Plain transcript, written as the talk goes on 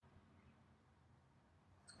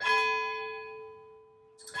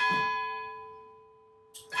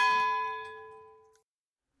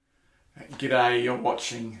G'day, you're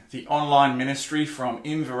watching the online ministry from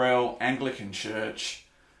Inverell Anglican Church.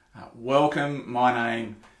 Welcome, my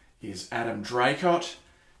name is Adam Draycott.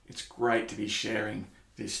 It's great to be sharing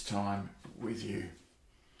this time with you.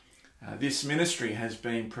 This ministry has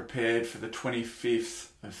been prepared for the 25th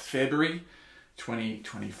of February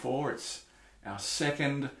 2024. It's our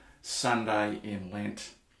second Sunday in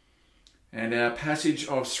Lent. And our passage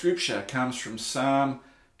of scripture comes from Psalm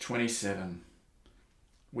 27.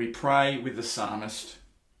 We pray with the psalmist.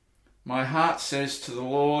 My heart says to the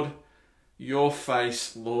Lord, your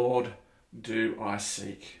face, Lord, do I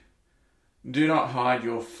seek. Do not hide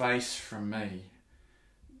your face from me.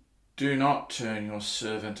 Do not turn your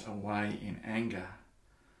servant away in anger,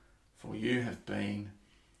 for you have been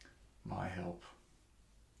my help.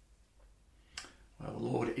 Well, the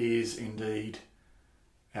Lord is indeed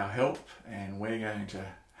our help, and we're going to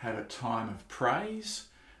have a time of praise,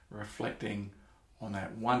 reflecting on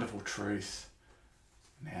that wonderful truth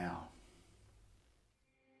now.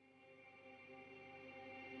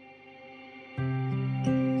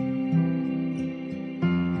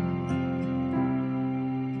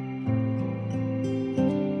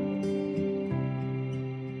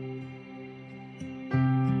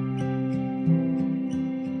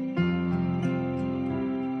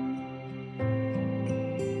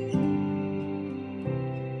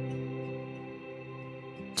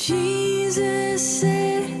 Jesus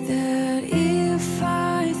said that if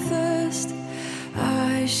I thirst,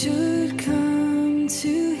 I should come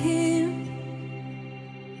to him.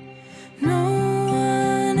 No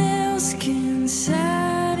one else can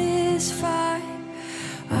satisfy.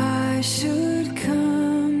 I should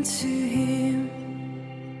come to him.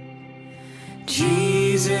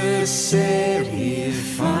 Jesus said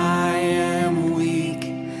if I am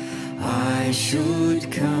weak, I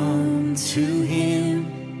should come to him.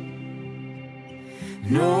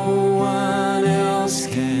 No one else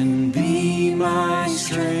can be my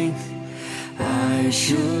strength. I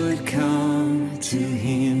should come to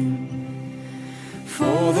him.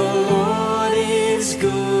 For the Lord is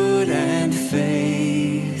good and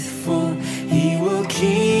faithful. He will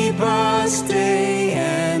keep us day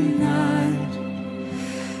and night.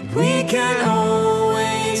 We can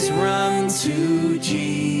always run to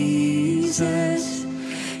Jesus,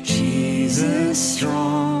 Jesus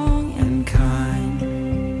strong and kind.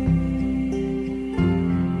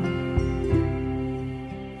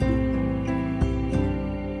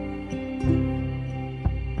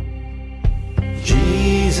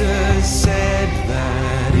 Jesus said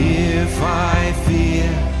that if I fear,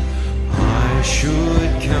 I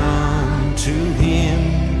should come to him.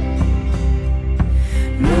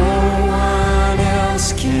 No one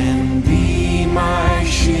else can be my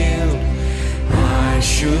shield. I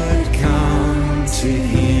should come to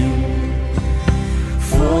him.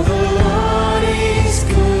 For the Lord is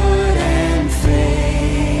good and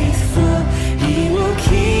faithful. He will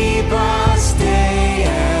keep us day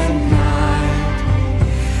and night.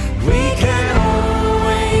 We can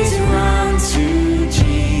always run to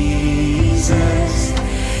Jesus,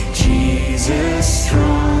 Jesus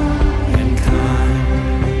strong and kind.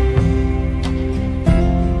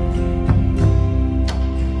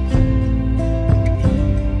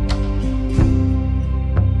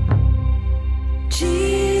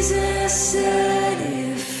 Jesus said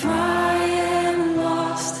if I am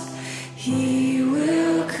lost, he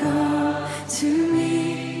will come to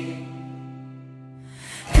me.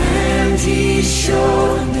 And he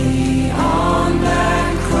showed me on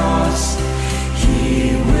that cross,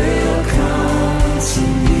 he will come to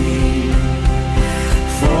me.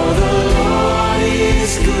 For the Lord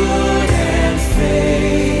is good and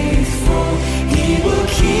faithful. He will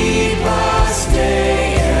keep us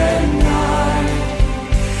day and night.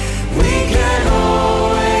 We can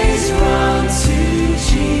always run to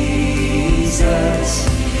Jesus,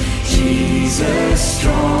 Jesus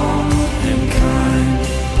strong and kind.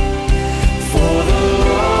 For the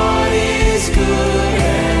Lord is good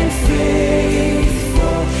and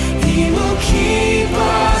faithful. He will keep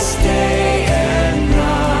us day and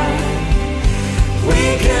night.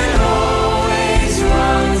 We can always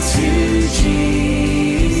run to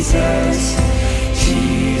Jesus,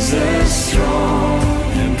 Jesus strong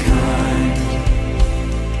and kind.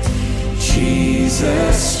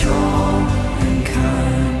 Jesus strong and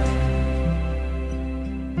kind.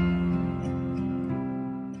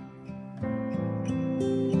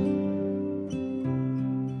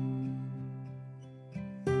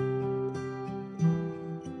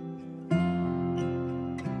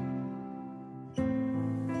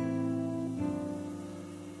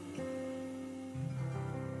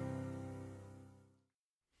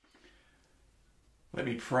 Let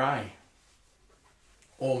me pray.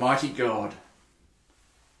 Almighty God,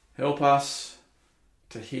 help us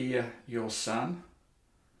to hear your Son.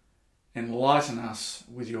 Enlighten us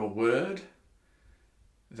with your word,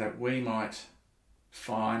 that we might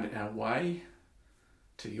find our way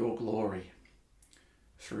to your glory.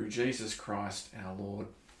 Through Jesus Christ our Lord.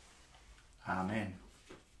 Amen.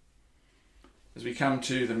 As we come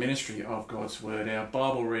to the ministry of God's word, our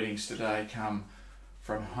Bible readings today come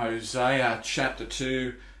from Hosea chapter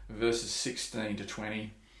 2, verses 16 to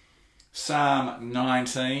 20, Psalm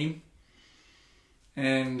 19,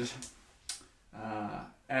 and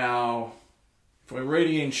if we're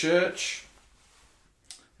reading in church,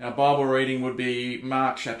 our Bible reading would be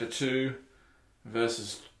Mark chapter 2,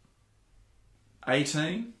 verses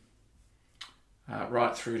 18,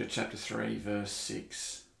 right through to chapter 3, verse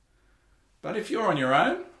 6. But if you're on your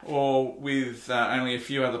own, or with only a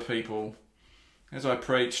few other people, as I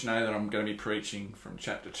preach, know that I'm going to be preaching from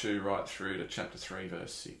chapter 2 right through to chapter 3,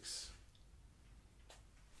 verse 6.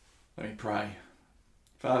 Let me pray.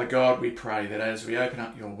 Father God, we pray that as we open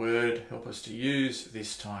up your word, help us to use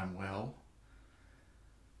this time well.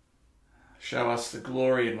 Show us the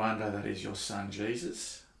glory and wonder that is your Son,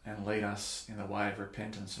 Jesus, and lead us in the way of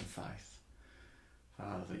repentance and faith.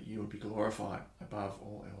 Father, that you would be glorified above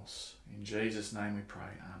all else. In Jesus' name we pray.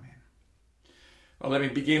 Amen. Well, let me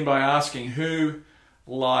begin by asking, who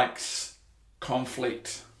likes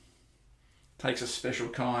conflict? Takes a special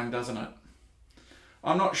kind, doesn't it?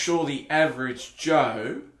 I'm not sure the average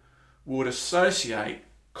Joe would associate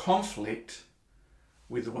conflict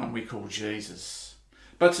with the one we call Jesus.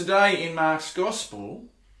 But today in Mark's Gospel,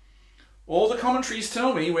 all the commentaries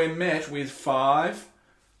tell me we're met with five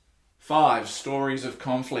stories of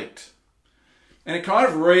conflict. And it kind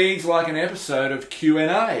of reads like an episode of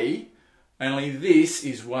Q&A, only this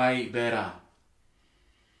is way better.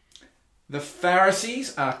 The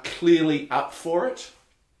Pharisees are clearly up for it.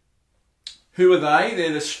 Who are they?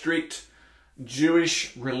 They're the strict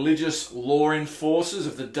Jewish religious law enforcers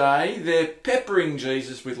of the day. They're peppering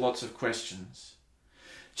Jesus with lots of questions.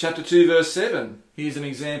 Chapter 2, verse 7. Here's an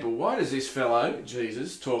example. Why does this fellow,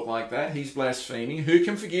 Jesus, talk like that? He's blaspheming. Who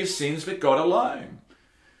can forgive sins but God alone?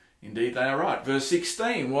 Indeed, they are right. Verse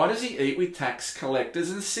 16. Why does he eat with tax collectors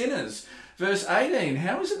and sinners? Verse 18.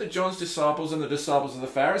 How is it that John's disciples and the disciples of the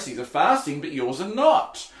Pharisees are fasting, but yours are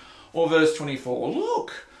not? Or verse 24.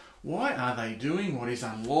 Look, why are they doing what is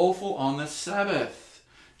unlawful on the Sabbath?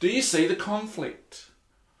 Do you see the conflict?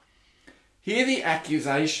 Hear the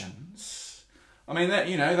accusations. I mean, that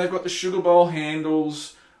they've got the sugar bowl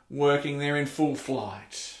handles working there in full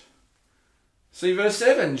flight. See verse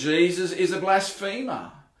 7, Jesus is a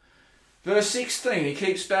blasphemer. Verse 16, he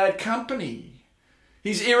keeps bad company.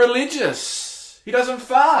 He's irreligious. He doesn't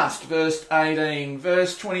fast. Verse 18,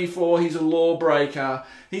 verse 24, he's a lawbreaker.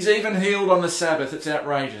 He's even healed on the Sabbath. It's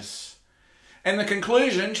outrageous. And the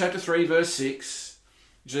conclusion, chapter 3, verse 6,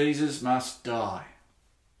 Jesus must die.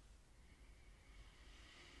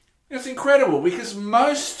 It's incredible because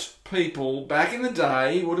most people back in the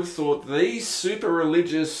day would have thought these super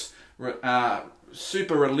religious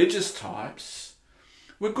types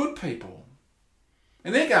were good people.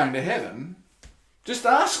 And they're going to heaven. Just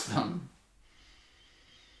ask them.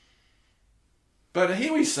 But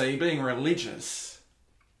here we see being religious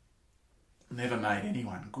never made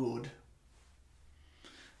anyone good.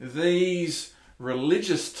 These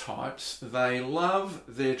religious types, they love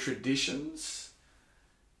their traditions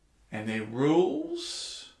and their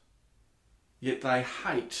rules, yet they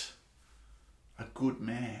hate a good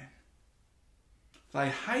man. They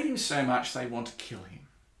hate him so much they want to kill him.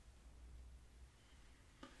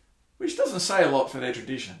 Which doesn't say a lot for their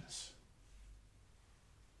traditions.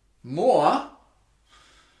 More,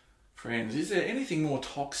 friends, is there anything more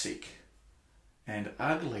toxic and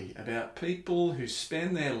ugly about people who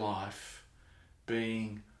spend their life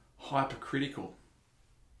being hypercritical,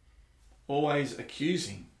 always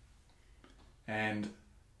accusing and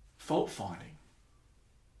fault-finding?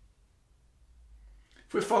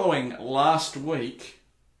 If we're following last week,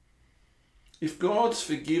 if God's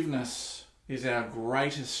forgiveness is our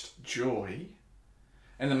greatest joy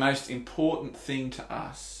and the most important thing to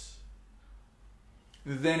us,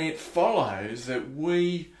 then it follows that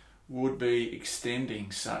we would be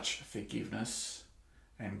extending such forgiveness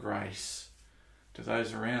and grace to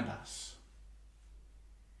those around us.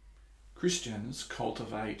 Christians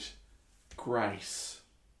cultivate grace,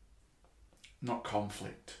 not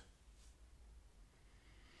conflict.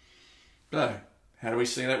 So, how do we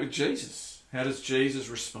see that with Jesus? How does Jesus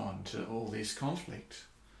respond to all this conflict?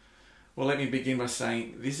 Well, let me begin by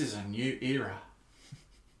saying this is a new era.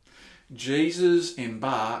 Jesus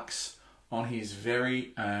embarks on his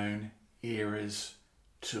very own era's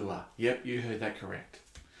tour. Yep, you heard that correct.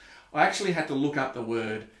 I actually had to look up the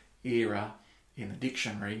word era in the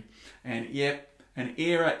dictionary, and yep, an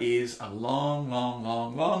era is a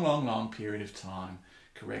long period of time.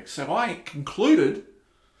 Correct. So I concluded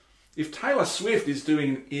if Taylor Swift is doing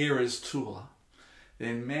an Eras tour,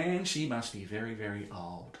 then man, she must be very, very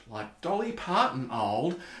old. Like Dolly Parton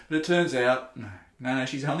old, but it turns out, no,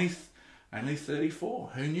 she's only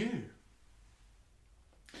 34. Who knew?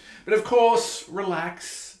 But of course,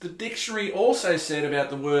 relax. The dictionary also said about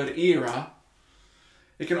the word era,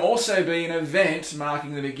 it can also be an event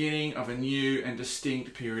marking the beginning of a new and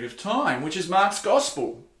distinct period of time, which is Mark's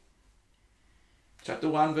Gospel. Chapter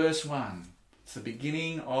 1, verse 1. It's the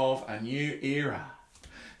beginning of a new era.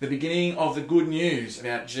 The beginning of the good news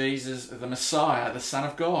about Jesus, the Messiah, the Son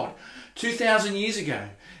of God. 2,000 years ago,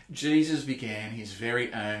 Jesus began his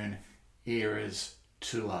very own Eras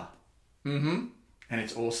tour. And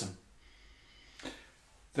it's awesome.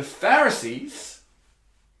 The Pharisees,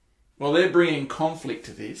 well, they're bringing conflict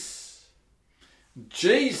to this.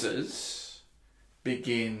 Jesus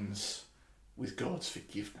begins with God's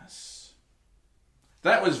forgiveness.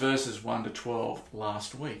 That was verses 1 to 12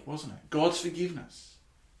 last week, wasn't it? God's forgiveness.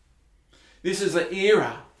 This is the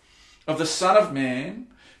era of the Son of Man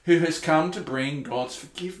who has come to bring God's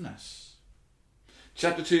forgiveness.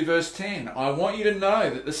 Chapter 2, verse 10. I want you to know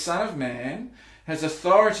that the Son of Man has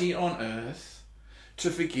authority on earth to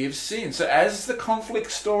forgive sin. So as the conflict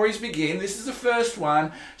stories begin, this is the first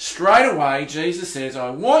one. Straight away, Jesus says, I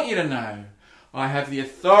want you to know I have the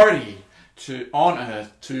authority on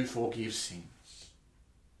earth to forgive sins.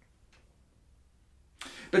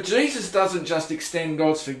 But Jesus doesn't just extend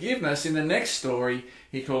God's forgiveness. In the next story,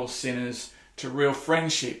 he calls sinners to real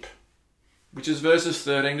friendship, which is verses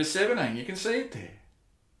 13 to 17. You can see it there.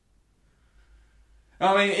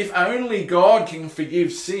 I mean, if only God can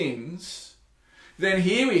forgive sins, then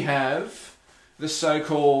here we have the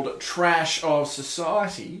so-called trash of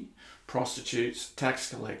society, prostitutes, tax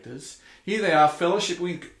collectors. Here they are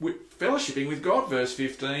fellowshipping with God, verse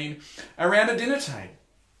 15, around a dinner table.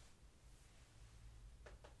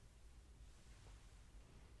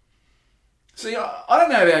 See, I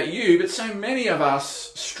don't know about you, but so many of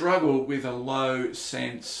us struggle with a low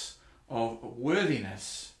sense of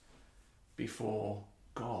worthiness before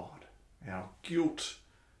God. Our guilt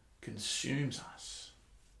consumes us.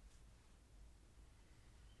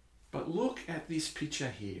 But look at this picture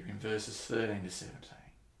here in verses 13 to 17.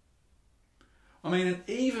 I mean, and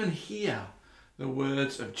even hear the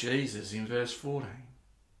words of Jesus in verse 14.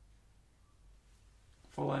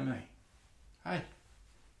 Follow me. Hey,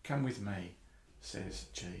 come with me, says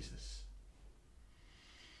Jesus.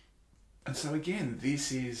 And so again,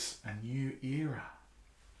 this is a new era.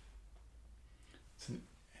 It's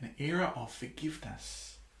an era of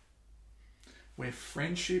forgiveness, where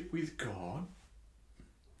friendship with God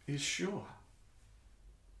is sure.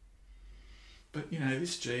 But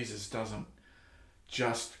this Jesus doesn't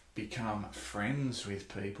just become friends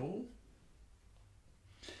with people.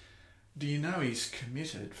 Do you know he's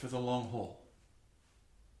committed for the long haul?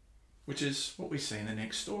 Which is what we see in the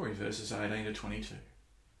next story, verses 18 to 22.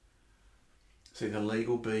 See, the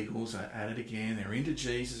legal beagles are at it again. They're into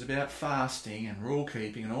Jesus about fasting and rule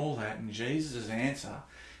keeping and all that. And Jesus' answer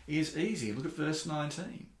is easy. Look at verse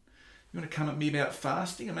 19. You want to come at me about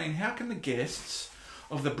fasting? I mean, how can the guests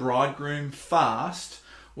of the bridegroom fast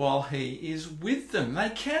while he is with them? They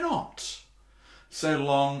cannot, so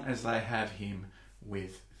long as they have him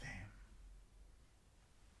with them.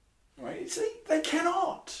 Right? See, they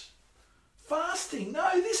cannot. Fasting, no,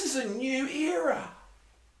 this is a new era.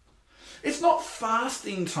 It's not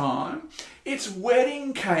fasting time, it's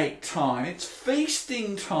wedding cake time, it's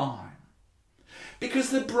feasting time.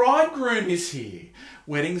 Because the bridegroom is here.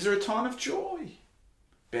 Weddings are a time of joy.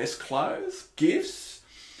 Best clothes, gifts,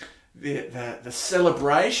 the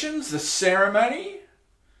celebrations, the ceremony.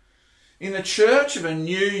 In the church of a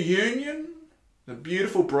new union, the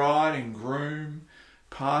beautiful bride and groom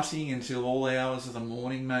partying until all hours of the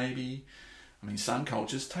morning maybe. I mean, some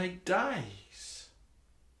cultures take days.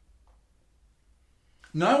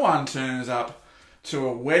 No one turns up to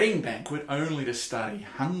a wedding banquet only to stay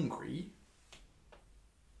hungry.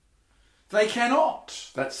 They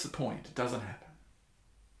cannot. That's the point. It doesn't happen.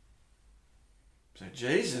 So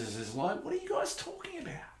Jesus is like, what are you guys talking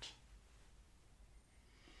about?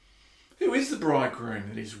 Who is the bridegroom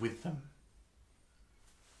that is with them?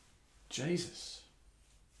 Jesus.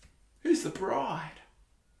 Who's the bride?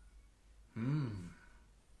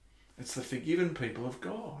 It's the forgiven people of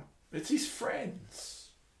God. It's his friends.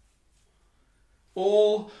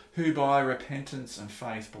 All who by repentance and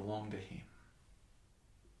faith belong to him.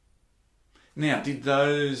 Now, did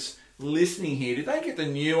those listening here, did they get the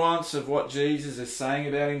nuance of what Jesus is saying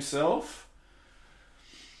about himself?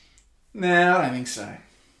 No, I don't think so.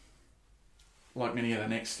 Like many of the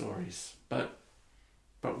next stories. But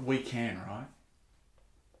we can, right?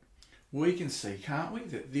 We can see, can't we,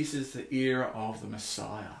 that this is the era of the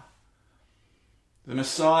Messiah. The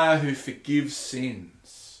Messiah who forgives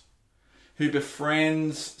sins, who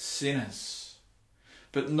befriends sinners.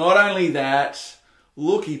 But not only that,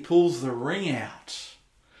 look, he pulls the ring out.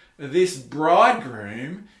 This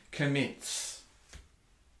bridegroom commits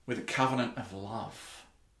with a covenant of love.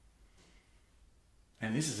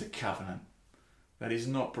 And this is a covenant that is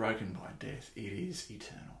not broken by death. It is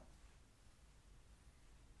eternal.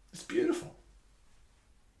 It's beautiful.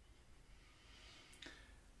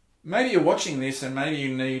 Maybe you're watching this and maybe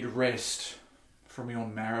you need rest from your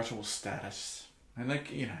marital status. And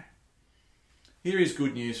here is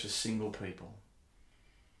good news for single people,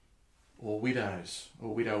 or widows,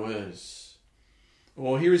 or widowers.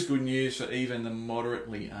 Or here is good news for even the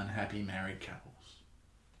moderately unhappy married couples.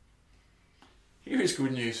 Here is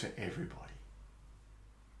good news for everybody.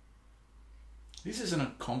 This isn't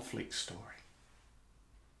a conflict story.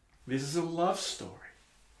 This is a love story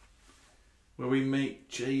where we meet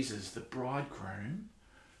Jesus, the bridegroom,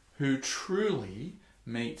 who truly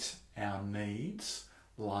meets our needs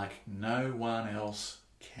like no one else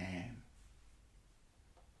can.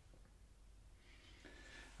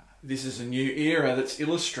 This is a new era that's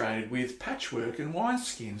illustrated with patchwork and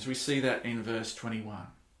wineskins. We see that in verse 21.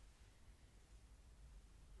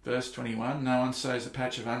 Verse 21, no one sews a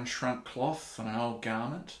patch of unshrunk cloth on an old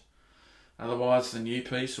garment. Otherwise the new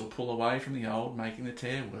piece will pull away from the old, making the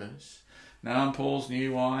tear worse. No one pours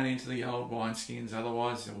new wine into the old wineskins,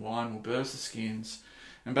 otherwise the wine will burst the skins,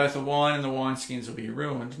 and both the wine and the wineskins will be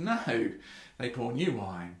ruined. No, they pour new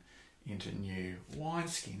wine into new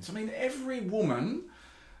wineskins. I mean, every woman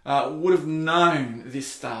would have known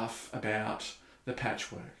this stuff about the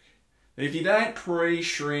patchwork. If you don't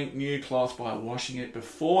pre-shrink new cloth by washing it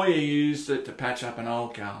before you used it to patch up an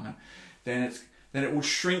old garment, then it will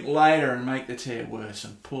shrink later and make the tear worse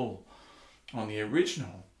and pull on the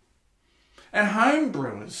original. And home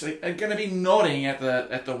brewers are going to be nodding at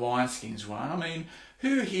the wineskins one. I mean,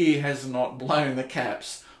 who here has not blown the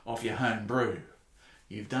caps off your home brew?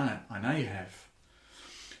 You've done it. I know you have.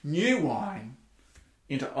 New wine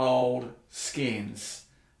into old skins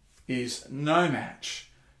is no match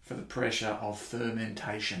for the pressure of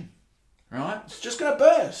fermentation, right? It's just going to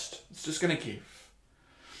burst. It's just going to give.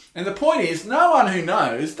 And the point is, no one who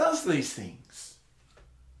knows does these things.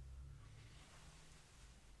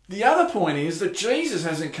 The other point is that Jesus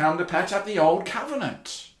hasn't come to patch up the old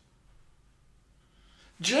covenant.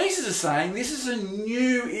 Jesus is saying this is a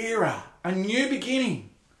new era, a new beginning,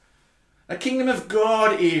 a kingdom of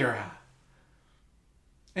God era.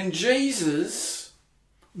 And Jesus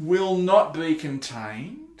will not be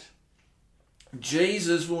contained.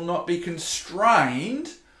 Jesus will not be constrained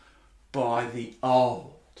by the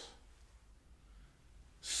old.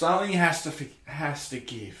 Something has to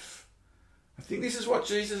give. I think this is what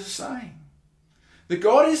Jesus is saying. That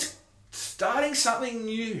God is starting something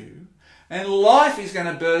new and life is going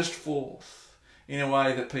to burst forth in a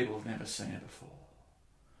way that people have never seen it before.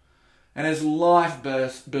 And as life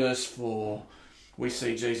bursts forth, we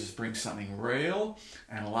see Jesus bring something real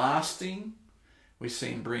and lasting. We see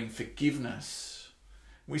him bring forgiveness.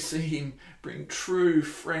 We see him bring true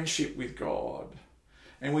friendship with God.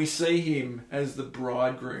 And we see him as the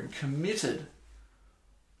bridegroom committed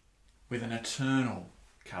with an eternal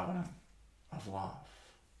covenant of love,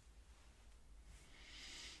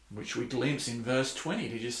 which we glimpse in verse 20.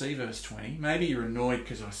 Did you see verse 20? Maybe you're annoyed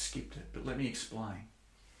because I skipped it, but let me explain.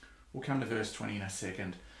 We'll come to verse 20 in a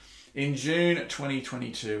second. In June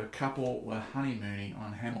 2022, a couple were honeymooning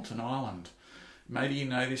on Hamilton Island. Maybe you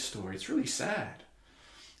know this story. It's really sad.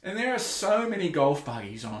 And there are so many golf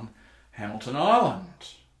buggies on Hamilton Island.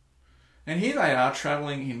 And here they are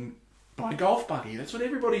travelling by golf buggy. That's what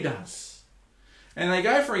everybody does. And they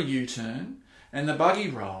go for a U-turn, and the buggy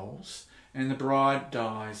rolls, and the bride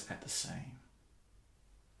dies at the scene.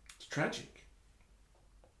 It's tragic.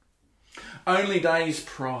 Only days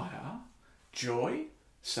prior, joy,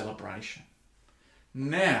 celebration.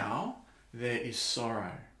 Now there is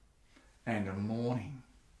sorrow and a mourning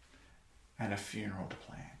and a funeral to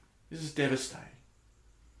plan. This is devastating.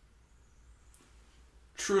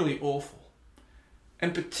 Truly awful.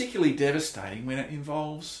 And particularly devastating when it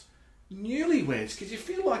involves newlyweds, because you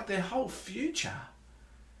feel like their whole future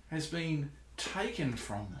has been taken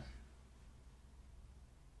from them.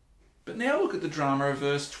 But now look at the drama of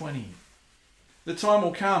verse 20. The time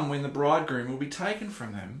will come when the bridegroom will be taken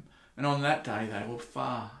from them and on that day they will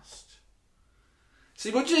fast. See,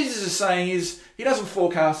 what Jesus is saying is he doesn't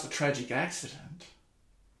forecast a tragic accident.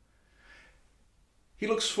 He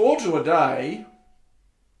looks forward to a day,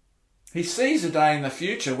 he sees a day in the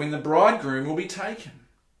future when the bridegroom will be taken.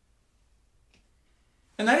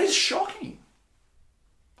 And that is shocking.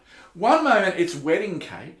 One moment it's wedding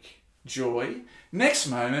cake, joy. Next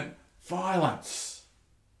moment, violence.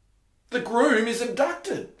 The groom is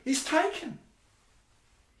abducted. He's taken.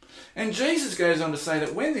 And Jesus goes on to say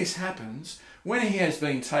that when this happens, when he has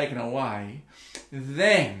been taken away,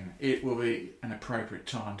 then it will be an appropriate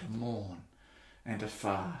time to mourn and to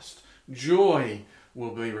fast. Joy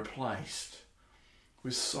will be replaced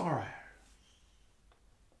with sorrow.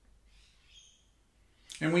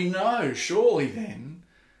 And we know, surely then,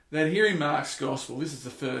 that here in Mark's Gospel, this is the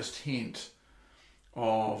first hint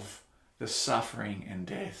of the suffering and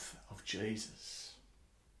death of Jesus.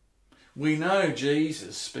 We know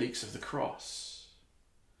Jesus speaks of the cross.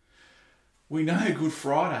 We know Good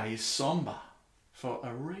Friday is sombre for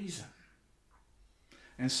a reason.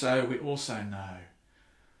 And so we also know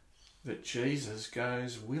that Jesus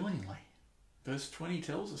goes willingly. Verse 20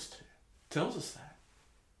 tells us that.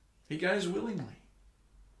 He goes willingly.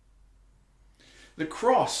 The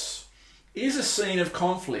cross is a scene of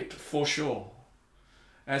conflict for sure,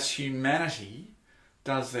 as humanity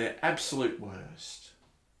does their absolute worst.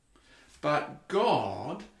 But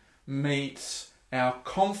God meets our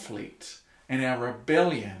conflict and our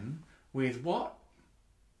rebellion with what?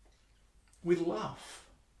 With love.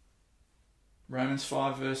 Romans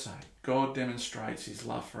 5 verse 8. God demonstrates his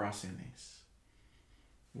love for us in this.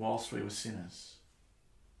 Whilst we were sinners,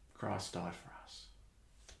 Christ died for us.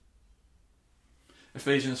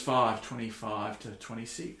 Ephesians 5:25 to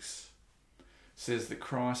 26 says that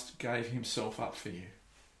Christ gave himself up for you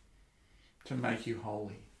to make you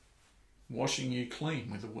holy, washing you clean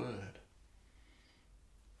with the word,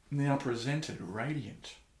 now presented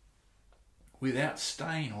radiant, without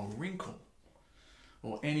stain or wrinkle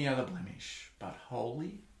or any other blemish, but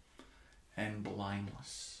holy and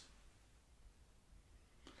blameless.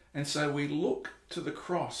 And so we look to the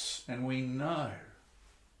cross and we know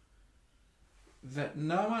that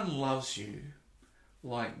no one loves you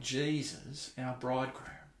like Jesus, our bridegroom.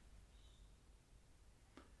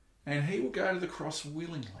 And he will go to the cross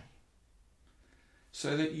willingly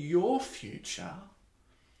so that your future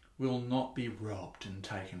will not be robbed and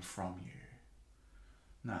taken from you.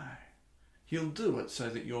 No, he'll do it so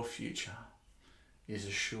that your future is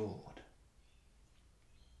assured.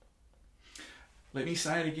 Let me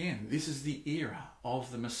say it again. This is the era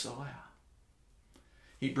of the Messiah.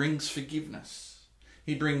 He brings forgiveness.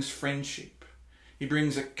 He brings friendship. He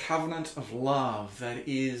brings a covenant of love that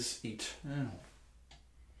is eternal.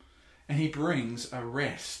 And he brings a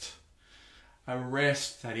rest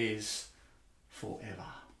that is forever.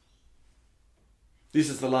 This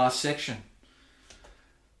is the last section.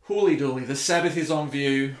 Hooly dooly, the Sabbath is on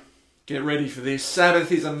view. Get ready for this.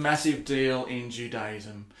 Sabbath is a massive deal in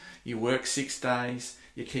Judaism. You work 6 days,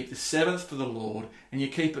 you keep the 7th for the Lord, and you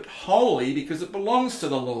keep it holy because it belongs to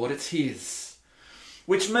the Lord. It's his.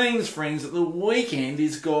 Which means, friends, that the weekend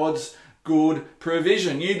is God's good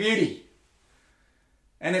provision, new beauty.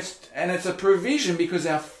 And it's a provision because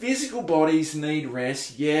our physical bodies need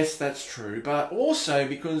rest. Yes, that's true. But also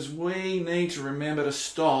because we need to remember to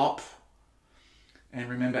stop and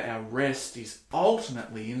remember our rest is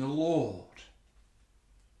ultimately in the Lord.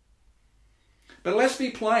 But let's be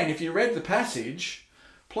plain. If you read the passage,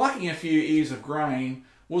 plucking a few ears of grain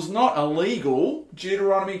was not illegal.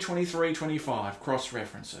 Deuteronomy 23:25,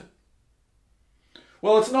 cross-reference it.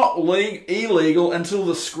 Well, it's not illegal until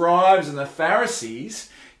the scribes and the Pharisees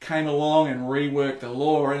came along and reworked the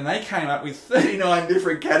law, and they came up with 39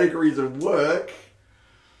 different categories of work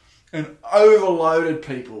and overloaded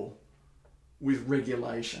people with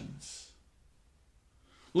regulations.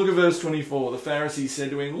 Look at verse 24. The Pharisees said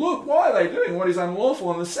to him, "Look, why are they doing what is unlawful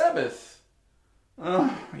on the Sabbath?"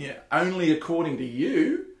 "Oh, yeah, only according to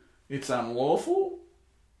you, it's unlawful."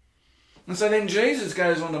 And so then Jesus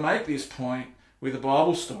goes on to make this point with a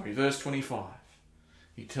Bible story, verse 25.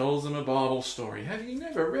 He tells them a Bible story. Have you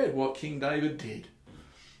never read what King David did?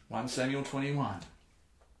 1 Samuel 21.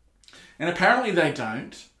 And apparently they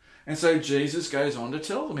don't. And so Jesus goes on to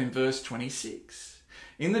tell them in verse 26.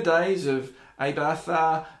 In the days of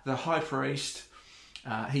Abiathar, the high priest,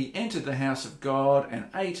 he entered the house of God and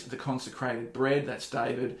ate the consecrated bread, that's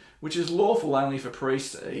David, which is lawful only for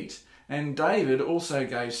priests to eat. And David also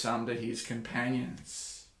gave some to his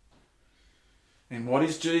companions. And what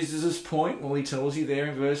is Jesus' point? Well, he tells you there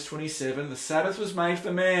in verse 27, the Sabbath was made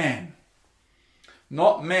for man,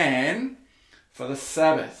 not man for the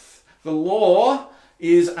Sabbath. The law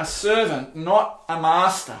is a servant, not a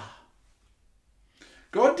master.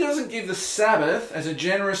 God doesn't give the Sabbath as a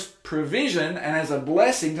generous provision and as a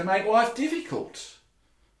blessing to make life difficult.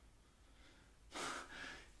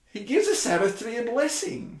 He gives the Sabbath to be a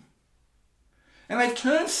blessing. And they've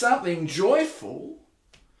turned something joyful,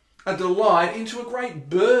 a delight, into a great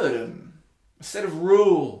burden, a set of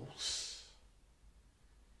rules.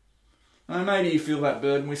 And maybe you feel that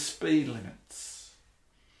burden with speed limits.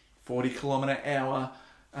 40-kilometre-hour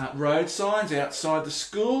road signs outside the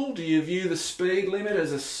school. Do you view the speed limit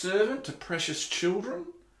as a servant to precious children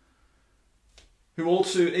who all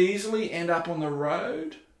too easily end up on the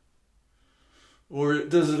road? Or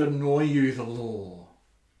does it annoy you, the law,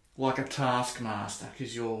 like a taskmaster,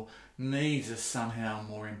 because your needs are somehow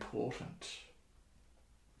more important?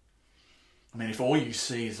 I mean, if all you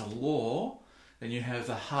see is a law, then you have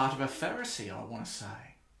the heart of a Pharisee, I want to say.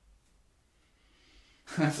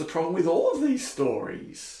 That's the problem with all of these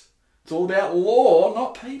stories. It's all about law,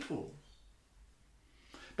 not people.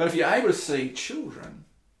 But if you're able to see children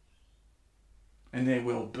and their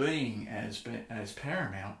well-being as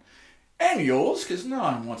paramount, and yours, because no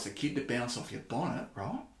one wants a kid to bounce off your bonnet,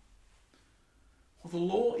 right? Well, the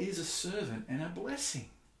law is a servant and a blessing.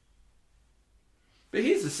 But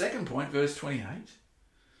here's the second point, verse 28.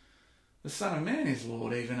 The Son of Man is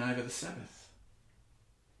Lord even over the Sabbath.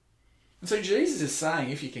 And so Jesus is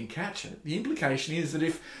saying, if you can catch it, the implication is that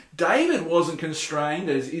if David wasn't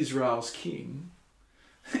constrained as Israel's king,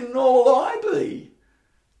 then nor will I be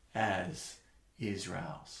as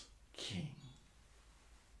Israel's king.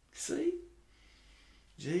 See?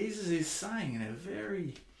 Jesus is saying in a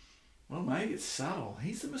very, well, maybe it's subtle,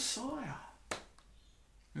 he's the Messiah.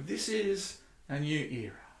 This is a new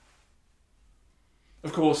era.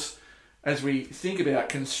 Of course, as we think about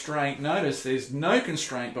constraint, notice there's no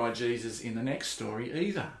constraint by Jesus in the next story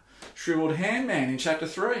either. Shriveled handman in chapter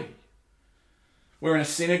 3. We're in a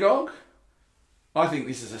synagogue. I think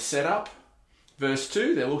this is a setup. Verse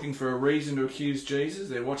 2, they're looking for a reason to accuse Jesus.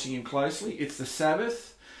 They're watching him closely. It's the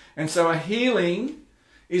Sabbath. And so a healing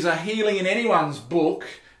is a healing in anyone's book,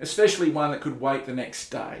 especially one that could wait the next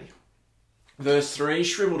day. Verse 3,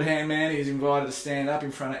 shriveled handman is invited to stand up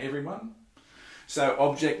in front of everyone. So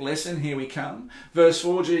object lesson, here we come. Verse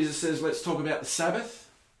 4, Jesus says, let's talk about the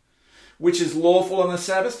Sabbath. Which is lawful on the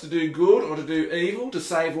Sabbath, to do good or to do evil, to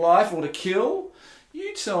save life or to kill?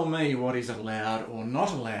 You tell me what is allowed or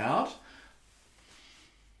not allowed.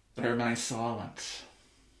 They remain silent.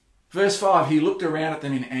 Verse 5, he looked around at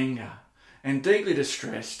them in anger and deeply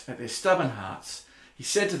distressed at their stubborn hearts. He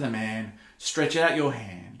said to the man, stretch out your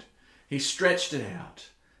hand. He stretched it out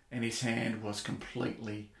and his hand was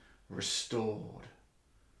completely restored.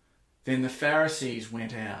 Then the Pharisees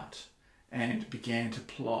went out and began to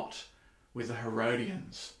plot with the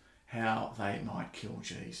Herodians how they might kill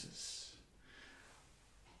Jesus.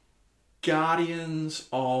 Guardians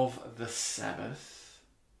of the Sabbath,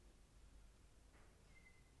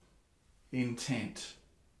 intent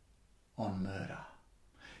on murder.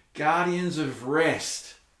 Guardians of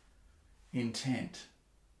rest, intent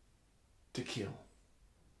to kill.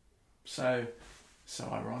 So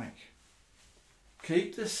ironic.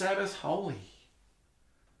 Keep the Sabbath holy,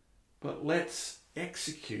 but let's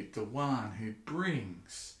execute the one who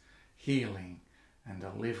brings healing and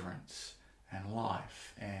deliverance and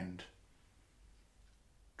life and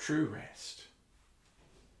true rest.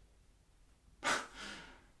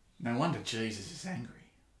 No wonder Jesus is angry.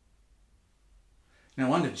 No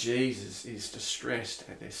wonder Jesus is distressed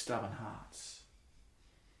at their stubborn hearts.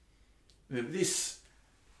 This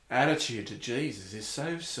attitude to Jesus is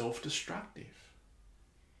so self-destructive.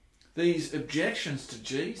 These objections to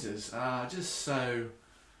Jesus are just so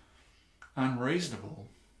unreasonable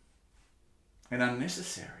and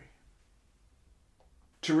unnecessary.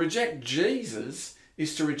 To reject Jesus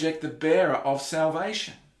is to reject the bearer of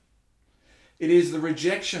salvation. It is the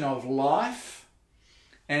rejection of life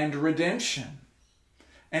and redemption.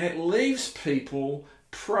 And it leaves people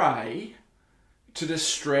prey to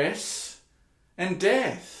distress and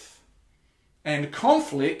death and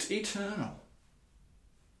conflict eternal.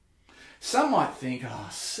 Some might think,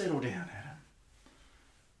 settle down, Adam.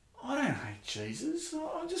 I don't hate Jesus.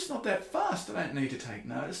 I'm just not that fast. I don't need to take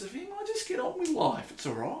notice of him. I just get on with life. It's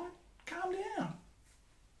all right. Calm down.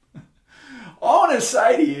 I want to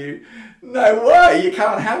say to you, no way, you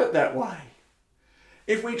can't have it that way.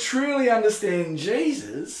 If we truly understand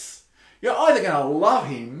Jesus, you're either going to love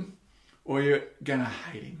him or you're going to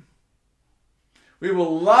hate him. We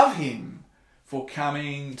will love him for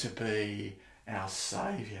coming to be our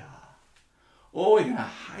Saviour, or we're going to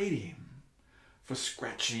hate him for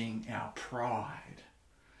scratching our pride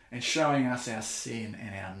and showing us our sin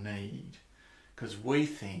and our need, because we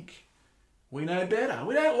think we know better.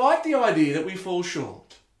 We don't like the idea that we fall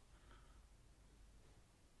short.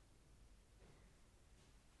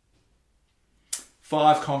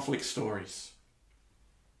 Five conflict stories.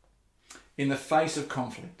 In the face of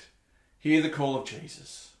conflict, hear the call of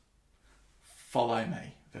Jesus. Follow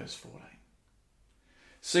me, verse 14.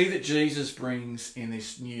 See that Jesus brings in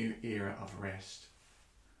this new era of rest.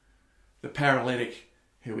 The paralytic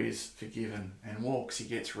who is forgiven and walks, he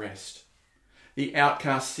gets rest. The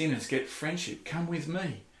outcast sinners get friendship. Come with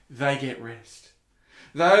me. They get rest.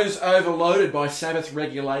 Those overloaded by Sabbath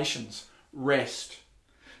regulations, rest.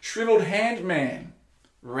 Shriveled hand man,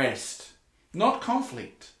 rest. Not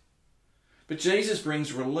conflict. But Jesus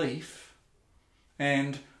brings relief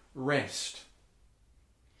and rest.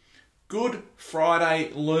 Good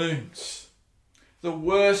Friday looms. The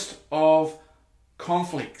worst of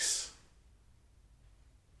conflicts.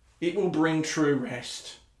 It will bring true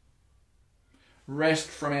rest. Rest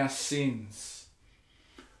from our sins,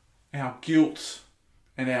 our guilt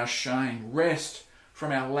and our shame. Rest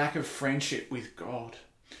from our lack of friendship with God.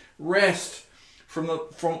 Rest from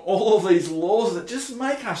all of these laws that just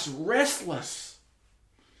make us restless.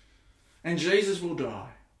 And Jesus will die.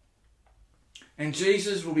 And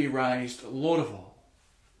Jesus will be raised Lord of all.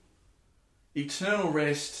 Eternal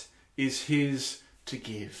rest is his to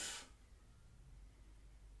give.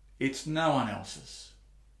 It's no one else's.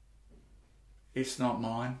 It's not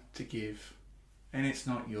mine to give, and it's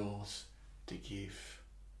not yours to give.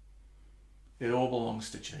 It all belongs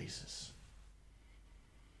to Jesus.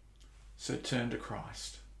 So turn to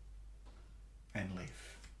Christ and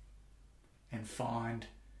live and find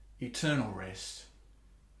eternal rest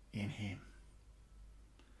in him.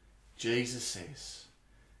 Jesus says,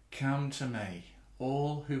 come to me,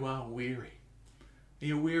 all who are weary. Are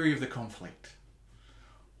you weary of the conflict?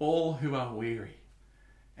 All who are weary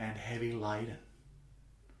and heavy laden,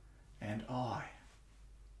 and I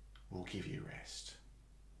will give you rest.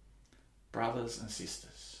 Brothers and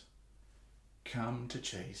sisters, come to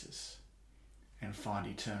Jesus and find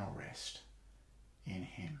eternal rest in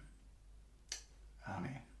him.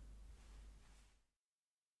 Amen.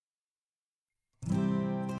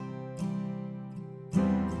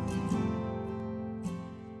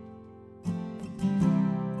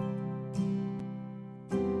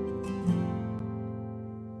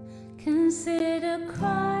 Consider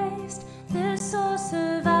Christ the source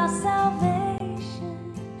of our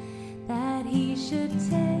salvation, that he should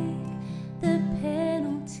take the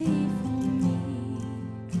penalty for me.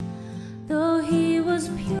 Though he was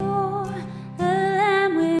pure, a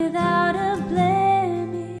lamb without a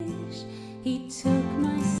blemish, he took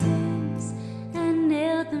my sins and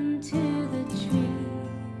nailed them to the tree.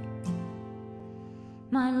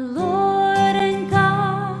 My Lord and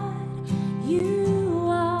God, you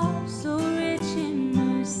are so rich in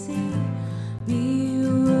mercy. Mere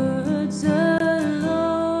words alone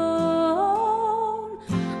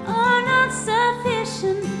are not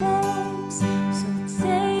sufficient thanks. So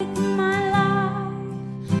take my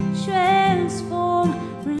life, transform,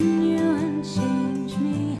 renew and change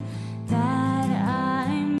me, that I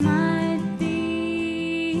might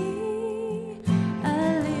be a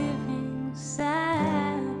living sacrifice.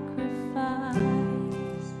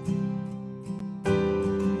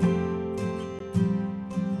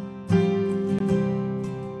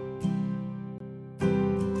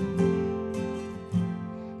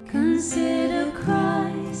 Consider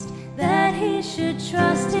Christ, that he should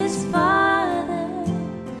trust his Father.